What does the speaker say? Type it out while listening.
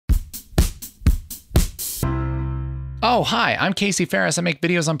Oh, hi, I'm Casey Faris. I make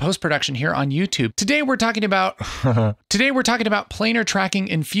videos on post-production here on YouTube. Today we're talking about planar tracking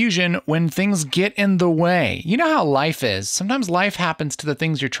in Fusion when things get in the way. You know how life is. Sometimes life happens to the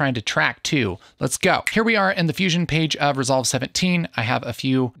things you're trying to track too. Let's go. Here we are in the Fusion page of Resolve 17. I have a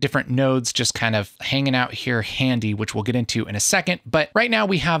few different nodes just kind of hanging out here handy, which we'll get into in a second. But right now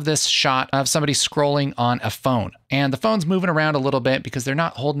we have this shot of somebody scrolling on a phone. And the phone's moving around a little bit because they're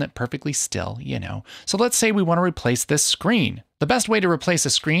not holding it perfectly still, you know. So let's say we want to replace this screen. The best way to replace a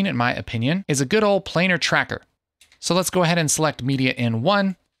screen, in my opinion, is a good old planar tracker. So let's go ahead and select Media in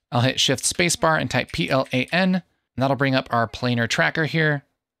 1. I'll hit Shift Spacebar and type PLAN. And that'll bring up our planar tracker here.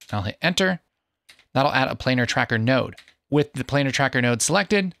 I'll hit Enter. That'll add a planar tracker node. With the planar tracker node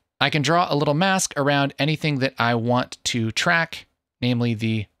selected, I can draw a little mask around anything that I want to track, namely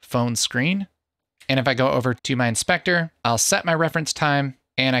the phone screen. And if I go over to my inspector, I'll set my reference time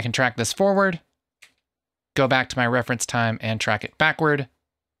and I can track this forward, go back to my reference time and track it backward.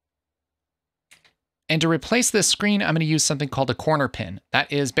 And to replace this screen, I'm going to use something called a corner pin.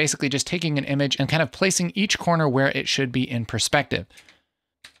 That is basically just taking an image and kind of placing each corner where it should be in perspective.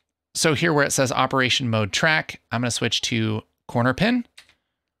 So here where it says operation mode track, I'm going to switch to corner pin.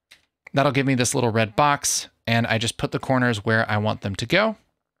 That'll give me this little red box and I just put the corners where I want them to go.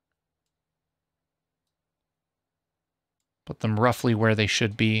 Put them roughly where they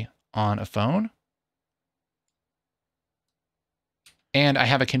should be on a phone. And I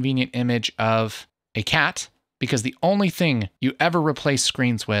have a convenient image of a cat because the only thing you ever replace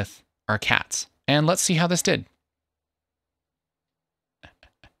screens with are cats. And let's see how this did.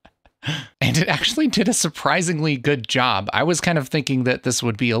 And it actually did a surprisingly good job. I was kind of thinking that this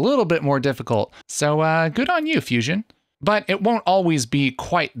would be a little bit more difficult. So good on you, Fusion. But it won't always be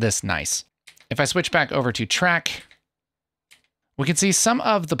quite this nice. If I switch back over to track, we can see some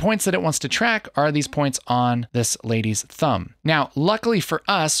of the points that it wants to track are these points on this lady's thumb. Now, luckily for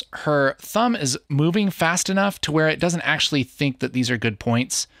us, her thumb is moving fast enough to where it doesn't actually think that these are good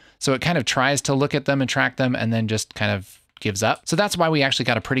points. So it kind of tries to look at them and track them and then just kind of gives up. So that's why we actually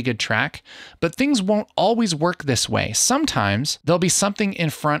got a pretty good track. But things won't always work this way. Sometimes there'll be something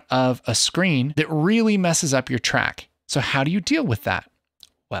in front of a screen that really messes up your track. So how do you deal with that?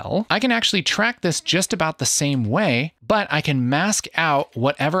 Well, I can actually track this just about the same way, but I can mask out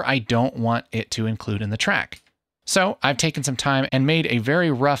whatever I don't want it to include in the track. So I've taken some time and made a very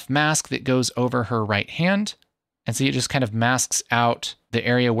rough mask that goes over her right hand. And see, it just kind of masks out the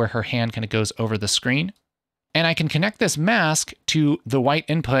area where her hand kind of goes over the screen. And I can connect this mask to the white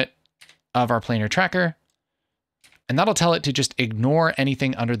input of our planar tracker. And that'll tell it to just ignore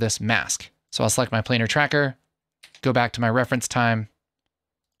anything under this mask. So I'll select my planar tracker, go back to my reference time,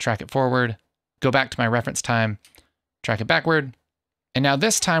 track it forward, go back to my reference time, track it backward. And now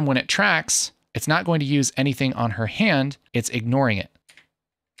this time when it tracks, it's not going to use anything on her hand, it's ignoring it.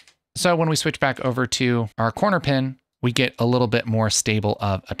 So when we switch back over to our corner pin, we get a little bit more stable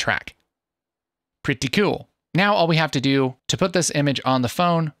of a track. Pretty cool. Now all we have to do to put this image on the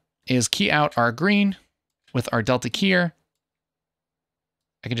phone is key out our green with our delta keyer.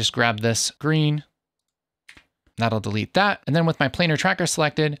 I can just grab this green. That'll delete that. And then with my planar tracker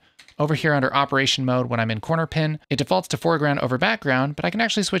selected, over here under operation mode, when I'm in corner pin, it defaults to foreground over background, but I can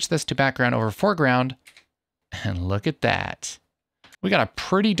actually switch this to background over foreground. And look at that. We got a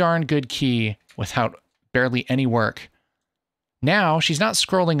pretty darn good key without barely any work. Now she's not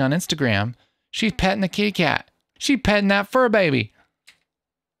scrolling on Instagram. She's petting the kitty cat. She's petting that fur baby.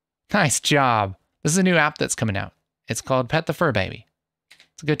 Nice job. This is a new app that's coming out. It's called Pet the Fur Baby.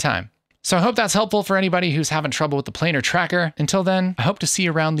 It's a good time. So I hope that's helpful for anybody who's having trouble with the planar tracker. Until then, I hope to see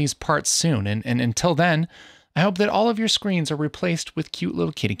you around these parts soon. And until then, I hope that all of your screens are replaced with cute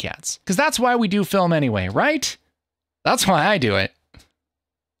little kitty cats. Because that's why we do film anyway, right? That's why I do it.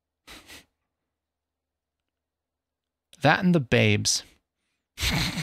 That and the babes.